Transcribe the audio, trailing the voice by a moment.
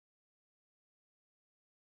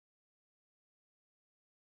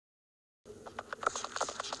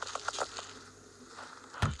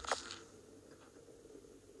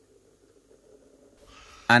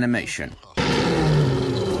Animation. A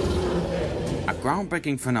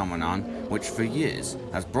groundbreaking phenomenon which for years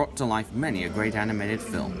has brought to life many a great animated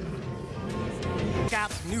film. Got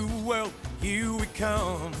the new world, here we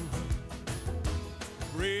come.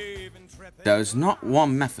 Brave and intrepid. There is not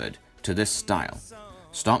one method to this style.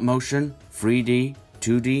 Stop motion, 3D,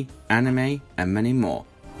 2D, anime, and many more.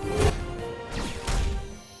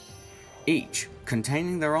 Each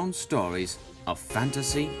containing their own stories of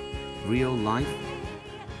fantasy, real life,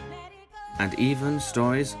 and even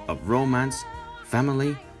stories of romance,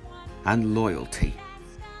 family, and loyalty.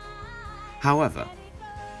 However,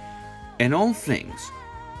 in all things,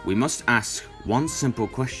 we must ask one simple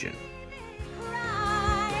question.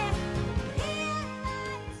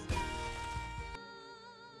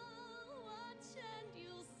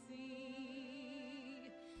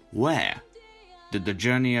 Where did the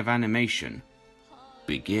journey of animation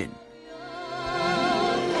begin?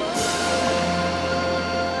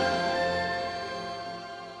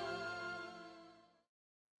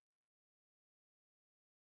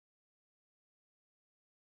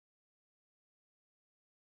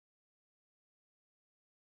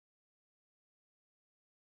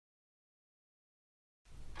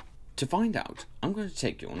 To find out, I'm going to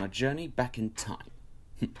take you on a journey back in time.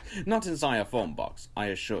 Not inside a phone box, I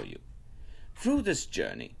assure you. Through this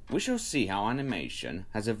journey, we shall see how animation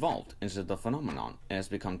has evolved into the phenomenon it has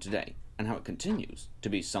become today, and how it continues to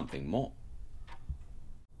be something more.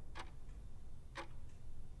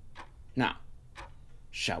 Now,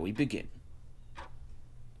 shall we begin?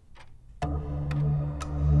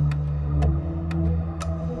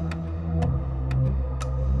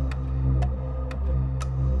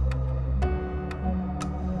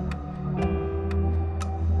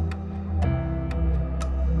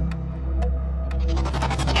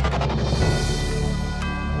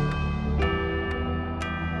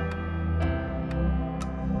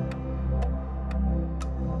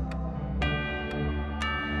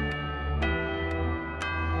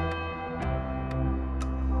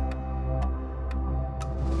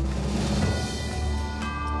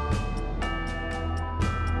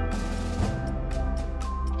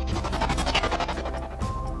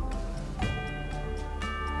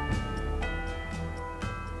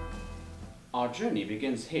 Our journey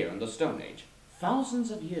begins here in the Stone Age,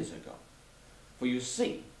 thousands of years ago. For you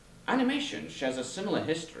see, animation shares a similar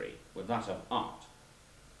history with that of art.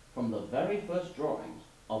 From the very first drawings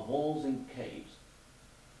of walls and caves,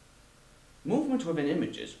 movement within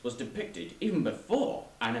images was depicted even before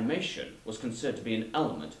animation was considered to be an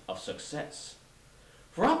element of success.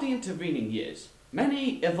 Throughout the intervening years,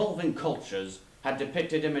 many evolving cultures had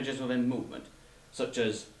depicted images within movement, such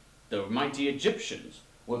as the mighty Egyptians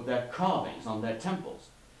with their carvings on their temples,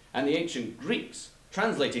 and the ancient Greeks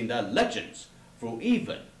translating their legends through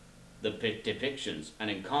even the depictions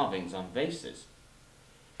and carvings on vases.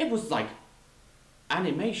 It was like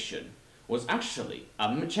animation was actually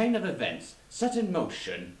a chain of events set in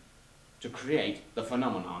motion to create the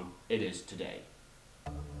phenomenon it is today.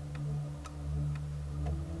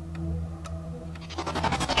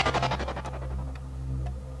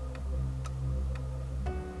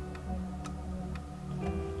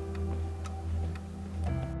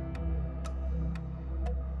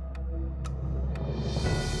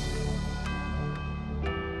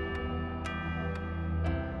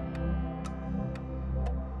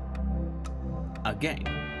 Again,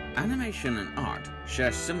 animation and art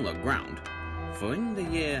share similar ground, for in the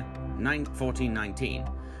year 1419,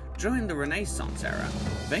 during the Renaissance era,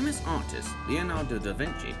 famous artist Leonardo da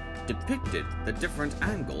Vinci depicted the different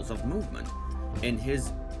angles of movement in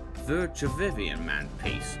his Virtuvivian Man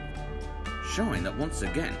piece, showing that once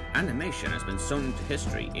again animation has been sewn into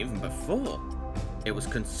history even before it was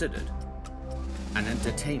considered an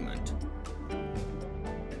entertainment.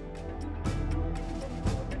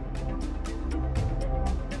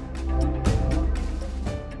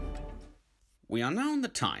 We are now in the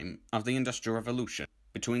time of the Industrial Revolution,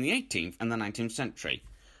 between the 18th and the 19th century,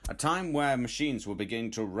 a time where machines were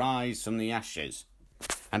beginning to rise from the ashes.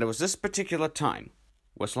 And it was this particular time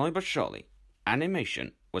where, slowly but surely,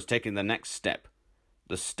 animation was taking the next step,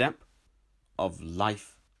 the step of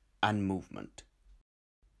life and movement.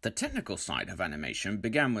 The technical side of animation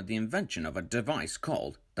began with the invention of a device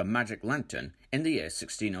called the magic lantern in the year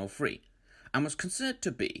 1603, and was considered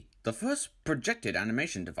to be the first projected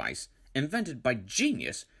animation device invented by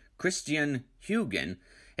genius Christian Huygens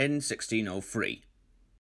in 1603.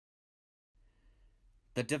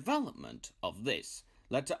 The development of this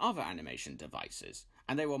led to other animation devices,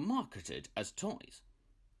 and they were marketed as toys.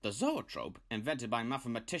 The zoetrope, invented by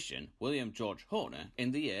mathematician William George Horner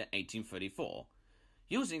in the year 1834,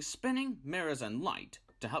 using spinning, mirrors and light,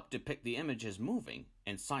 to help depict the images moving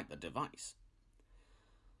inside the device.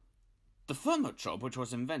 The thermotrope, which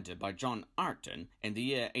was invented by John Arton in the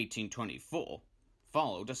year 1824,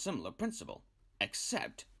 followed a similar principle,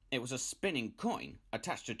 except it was a spinning coin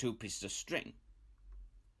attached to two pieces of string.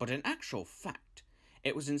 But in actual fact,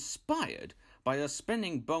 it was inspired by a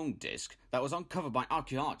spinning bone disc that was uncovered by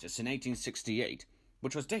archaeologists in 1868,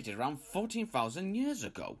 which was dated around 14,000 years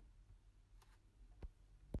ago.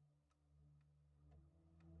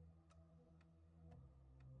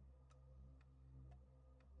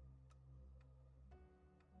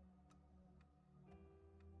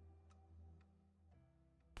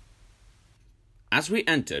 As we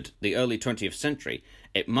entered the early 20th century,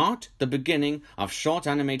 it marked the beginning of short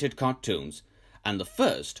animated cartoons, and the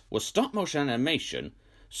first was stop-motion animation,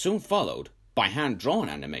 soon followed by hand-drawn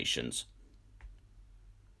animations.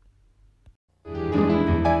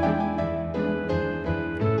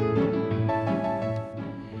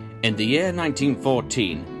 In the year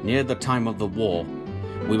 1914, near the time of the war,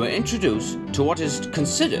 we were introduced to what is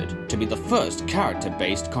considered to be the first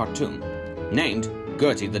character-based cartoon, named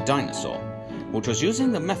Gertie the Dinosaur, which was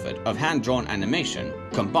using the method of hand-drawn animation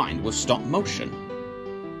combined with stop-motion.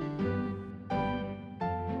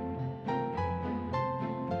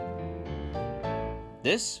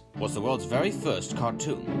 This was the world's very first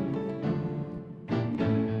cartoon.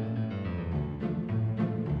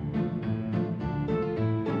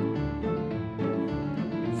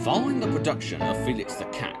 Following the production of Felix the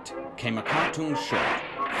Cat came a cartoon short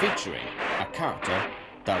featuring a character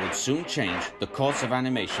that would soon change the course of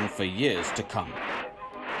animation for years to come.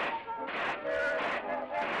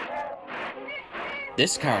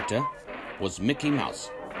 This character was Mickey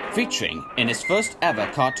Mouse, featuring in his first ever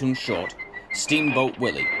cartoon short, Steamboat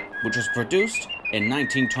Willie, which was produced in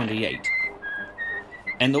 1928.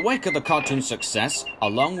 In the wake of the cartoon's success,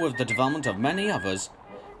 along with the development of many others,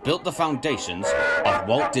 built the foundations of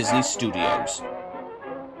Walt Disney Studios.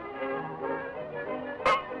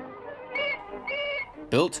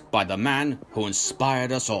 Built by the man who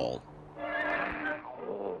inspired us all.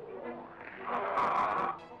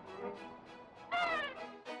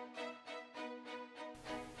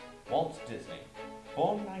 Walt Disney,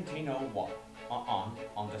 born 1901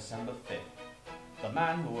 on December 5th. The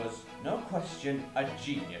man who was, no question, a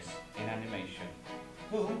genius in animation,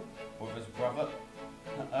 who, with his brother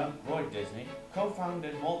Roy Disney,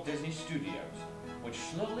 co-founded Walt Disney Studios, which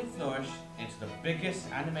slowly flourished into the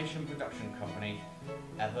biggest animation production company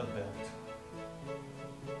ever built.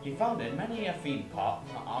 He founded many a theme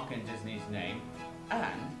park in Disney's name,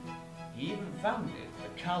 and he even founded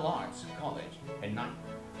the Cal Arts College in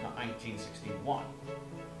 1961,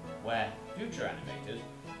 where future animators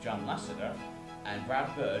John Lasseter and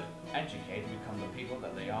Brad Bird educated to become the people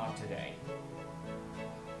that they are today.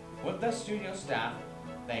 With their studio staff,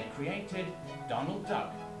 they created Donald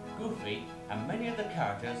Duck, Goofy, and many of the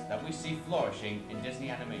characters that we see flourishing in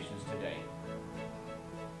Disney animations today.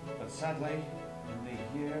 But sadly, in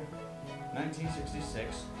the year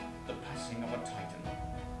 1966, the passing of a titan.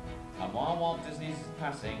 And while Walt Disney's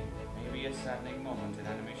passing may be a saddening moment in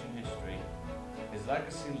animation history, his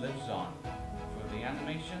legacy lives on through the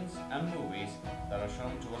animations and movies that are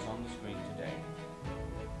shown to us on the screen today.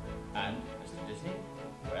 And, Mr. Disney,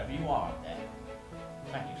 wherever you are out there,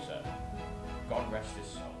 thank you, sir. God rest his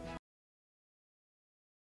soul.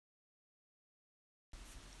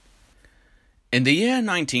 In the year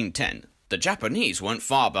 1910, the Japanese weren't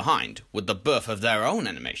far behind with the birth of their own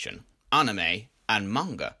animation, anime, and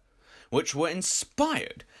manga, which were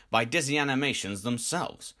inspired by Disney animations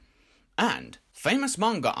themselves. And famous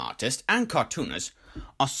manga artist and cartoonist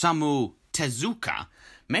Osamu Tezuka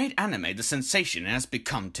made anime the sensation it has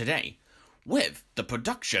become today, with the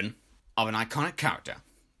production of an iconic character,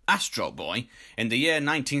 Astro Boy, in the year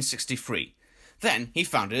 1963. Then he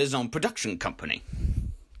founded his own production company.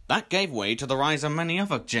 That gave way to the rise of many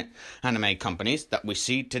other anime companies that we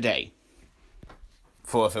see today.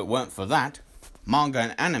 For if it weren't for that, manga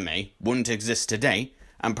and anime wouldn't exist today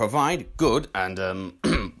and provide good and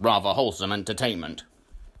rather wholesome entertainment.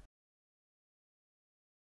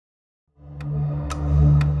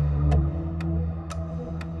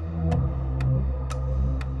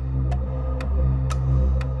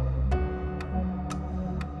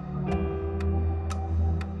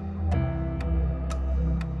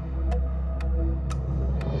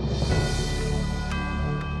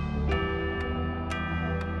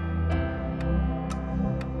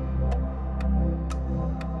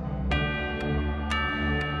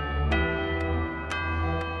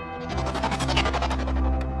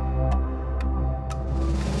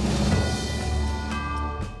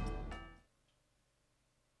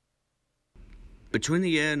 Between the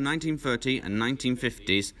year 1930 and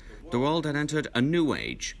 1950s, the world had entered a new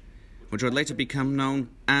age, which would later become known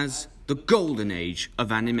as the Golden Age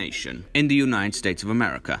of animation in the United States of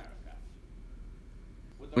America.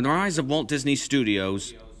 With the rise of Walt Disney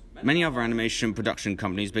Studios, many other animation production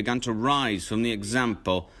companies began to rise from the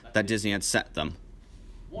example that Disney had set them,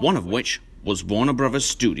 one of which was Warner Brothers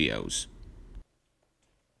Studios.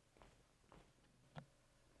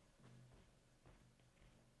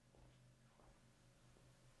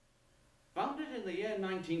 Founded in the year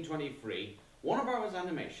 1923, Warner Bros.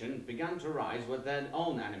 Animation began to rise with their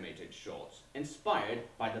own animated shorts, inspired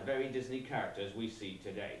by the very Disney characters we see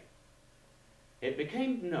today. It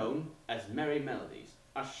became known as Merry Melodies,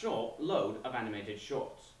 a short load of animated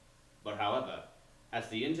shorts. But however, as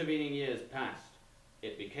the intervening years passed,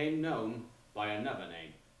 it became known by another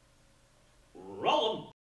name. Roll 'em!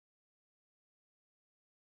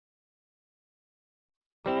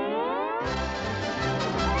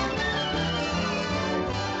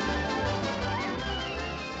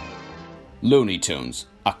 Looney Tunes,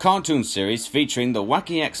 a cartoon series featuring the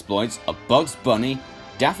wacky exploits of Bugs Bunny,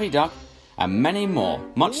 Daffy Duck, and many more,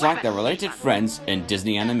 much like their related friends in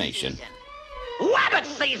Disney animation. Rabbit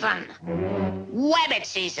season! Rabbit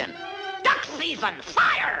season! Duck season!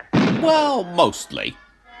 Fire! Well, mostly.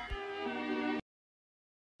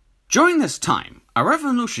 During this time, a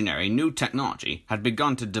revolutionary new technology had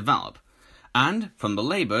begun to develop, and from the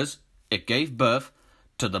labors, it gave birth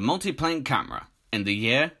to the multiplane camera in the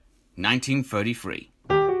year 1933.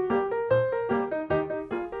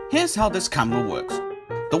 Here's how this camera works.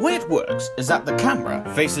 The way it works is that the camera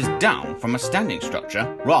faces down from a standing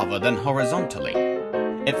structure rather than horizontally.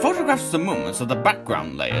 It photographs the movements of the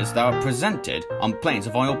background layers that are presented on planes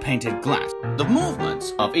of oil-painted glass. The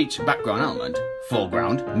movements of each background element,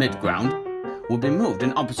 foreground, midground, will be moved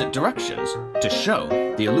in opposite directions to show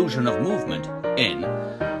the illusion of movement in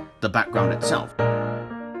the background itself.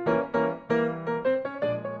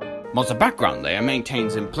 Whilst the background layer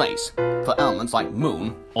maintains in place for elements like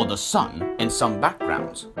moon or the sun in some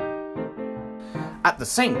backgrounds. At the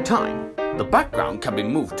same time, the background can be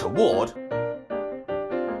moved toward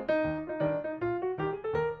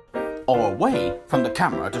or away from the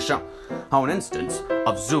camera to show an instance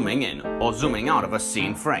of zooming in or zooming out of a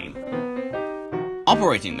scene frame.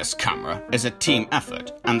 Operating this camera is a team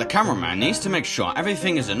effort, and the cameraman needs to make sure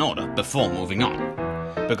everything is in order before moving on.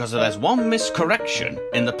 Because if there's one miscorrection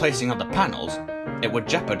in the placing of the panels, it would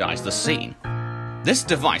jeopardize the scene. This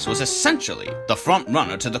device was essentially the front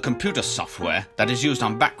runner to the computer software that is used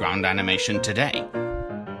on background animation today.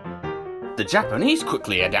 The Japanese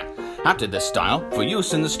quickly adapted this style for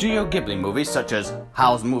use in the Studio Ghibli movies such as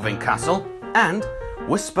Howl's Moving Castle and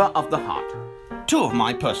Whisper of the Heart, two of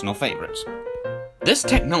my personal favorites. This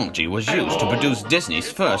technology was used to produce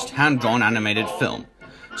Disney's first hand-drawn animated film,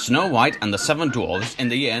 Snow White and the Seven Dwarfs, in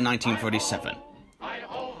the year 1947.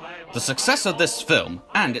 The success of this film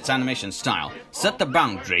and its animation style set the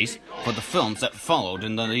boundaries for the films that followed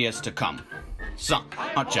in the years to come,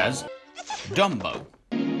 such as Dumbo,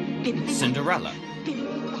 Cinderella,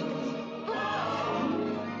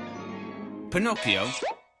 Pinocchio,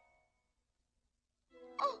 look!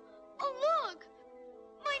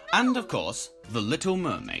 and of course, The Little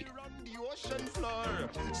Mermaid.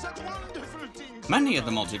 Many of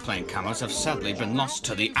the multiplane cameras have sadly been lost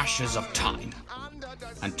to the ashes of time,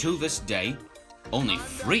 and to this day, only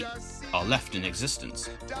 3 are left in existence,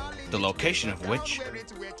 the location of which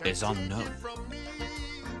is unknown.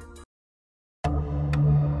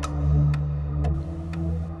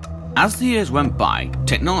 As the years went by,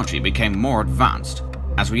 technology became more advanced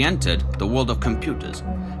as we entered the world of computers,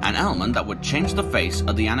 an element that would change the face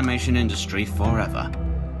of the animation industry forever.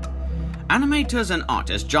 Animators and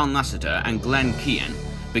artists John Lasseter and Glenn Keane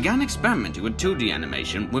began experimenting with 2D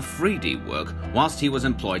animation with 3D work whilst he was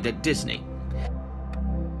employed at Disney.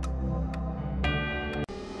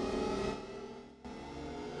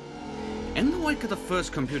 In the wake of the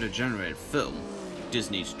first computer-generated film,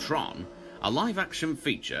 Disney's Tron, a live-action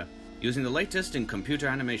feature using the latest in computer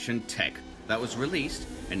animation tech that was released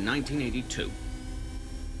in 1982.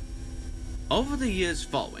 Over the years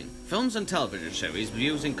following, films and television series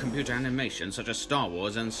using computer animation such as Star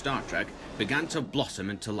Wars and Star Trek began to blossom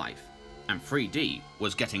into life, and 3D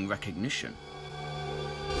was getting recognition.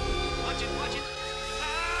 Watch it.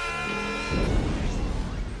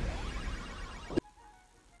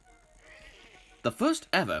 The first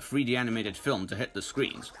ever 3D animated film to hit the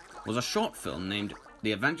screens was a short film named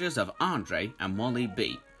The Adventures of Andre and Wally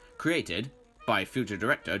B, created by future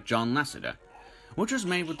director John Lasseter, which was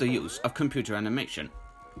made with the use of computer animation.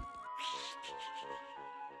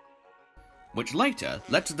 which later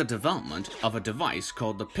led to the development of a device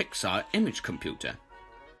called the Pixar image computer,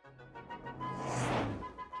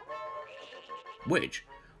 which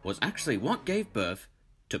was actually what gave birth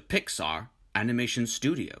to Pixar Animation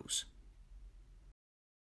Studios.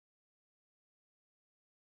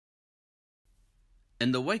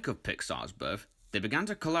 In the wake of Pixar's birth, they began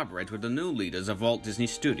to collaborate with the new leaders of Walt Disney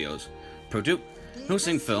Studios,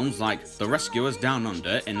 producing films like The Rescuers Down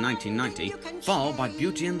Under in 1990, followed by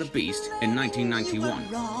Beauty and the Beast in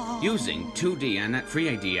 1991, using 2D and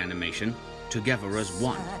 3D animation together as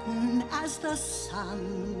one. As the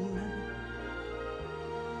sun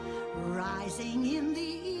rising in the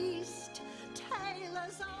east,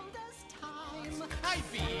 Taylor's oldest time. I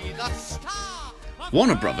be the star.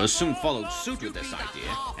 Warner Brothers soon followed suit with this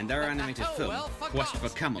idea in their animated film, Quest for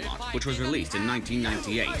Camelot, which was released in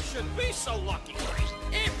 1998. I should be so lucky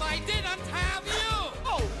if I didn't have you.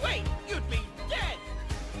 Oh, wait, you'd be dead.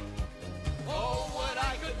 Oh, what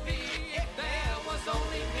I could be if there was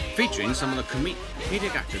only me. Featuring some of the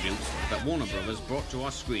comedic attributes that Warner Brothers brought to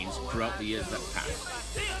our screens throughout the years that passed.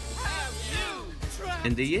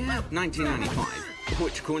 In the year 1995,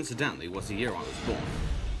 which coincidentally was the year I was born,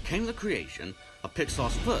 came the creation of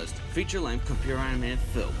Pixar's first feature-length computer-animated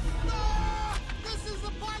film. No! This is the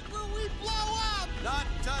part where we blow up! Not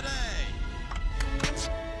today!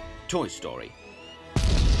 Toy Story,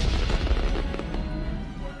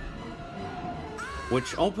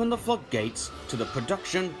 which opened the floodgates to the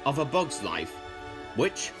production of A Bug's Life,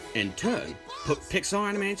 which, in turn, put Pixar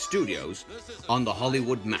Animated Studios on the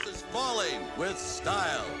Hollywood map. Falling with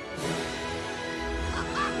style.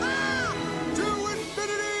 To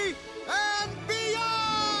infinity and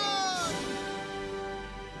beyond!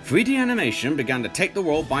 3D animation began to take the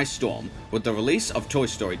world by storm with the release of Toy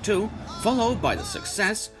Story 2, followed by the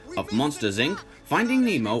success of Monsters, Inc., Finding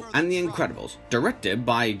Nemo, and The Incredibles, directed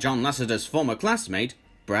by John Lasseter's former classmate,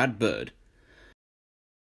 Brad Bird.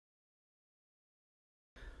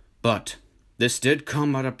 But this did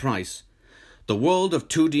come at a price. The world of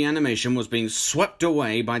 2D animation was being swept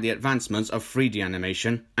away by the advancements of 3D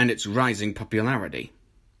animation and its rising popularity.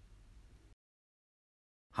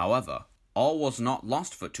 However, all was not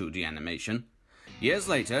lost for 2D animation. Years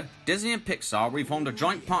later, Disney and Pixar reformed a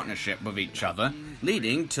joint partnership with each other,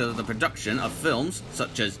 leading to the production of films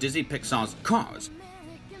such as Disney Pixar's Cars,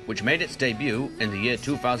 which made its debut in the year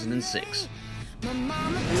 2006. My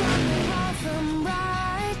mama taught me wrong from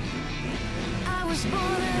right. I was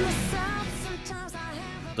born in the South. Sometimes I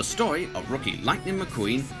have The story of rookie Lightning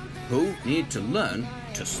McQueen, who needed to learn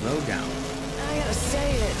to slow down. I gotta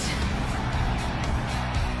say it.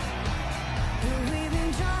 We've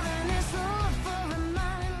been driving this road for a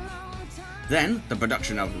mighty long time. Then the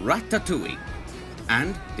production of Ratatouille,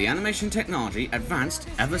 and the animation technology advanced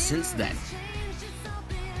ever since then,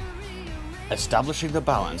 establishing the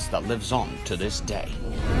balance that lives on to this day.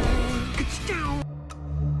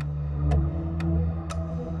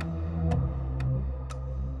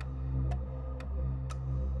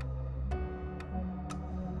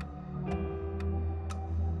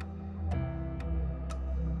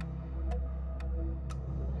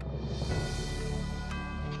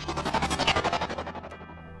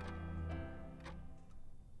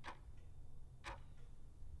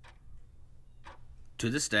 To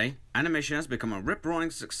this day, animation has become a rip-roaring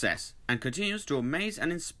success and continues to amaze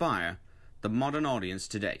and inspire the modern audience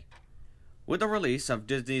today. With the release of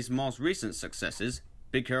Disney's most recent successes,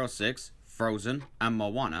 Big Hero 6, Frozen, and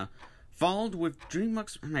Moana, followed with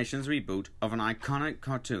DreamWorks Animation's reboot of an iconic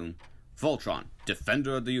cartoon, Voltron,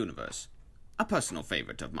 Defender of the Universe, a personal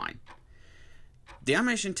favorite of mine. The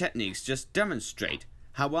animation techniques just demonstrate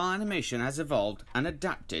how well animation has evolved and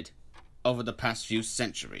adapted over the past few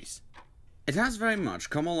centuries. It has very much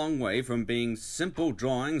come a long way from being simple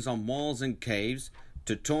drawings on walls and caves,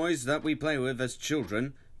 to toys that we play with as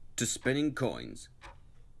children, to spinning coins.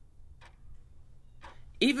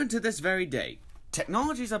 Even to this very day,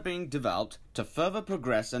 technologies are being developed to further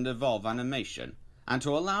progress and evolve animation, and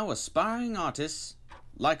to allow aspiring artists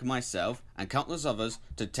like myself and countless others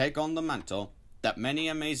to take on the mantle that many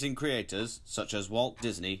amazing creators such as Walt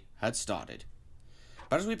Disney had started.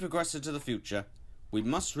 But as we progress into the future, we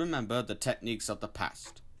must remember the techniques of the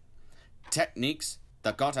past. Techniques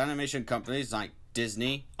that got animation companies like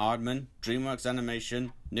Disney, Aardman, DreamWorks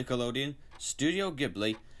Animation, Nickelodeon, Studio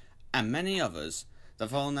Ghibli, and many others that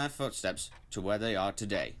follow in their footsteps to where they are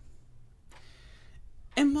today.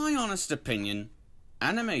 In my honest opinion,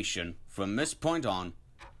 animation from this point on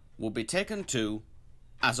will be taken to,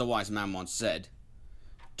 as a wise man once said,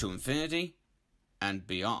 to infinity and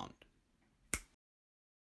beyond.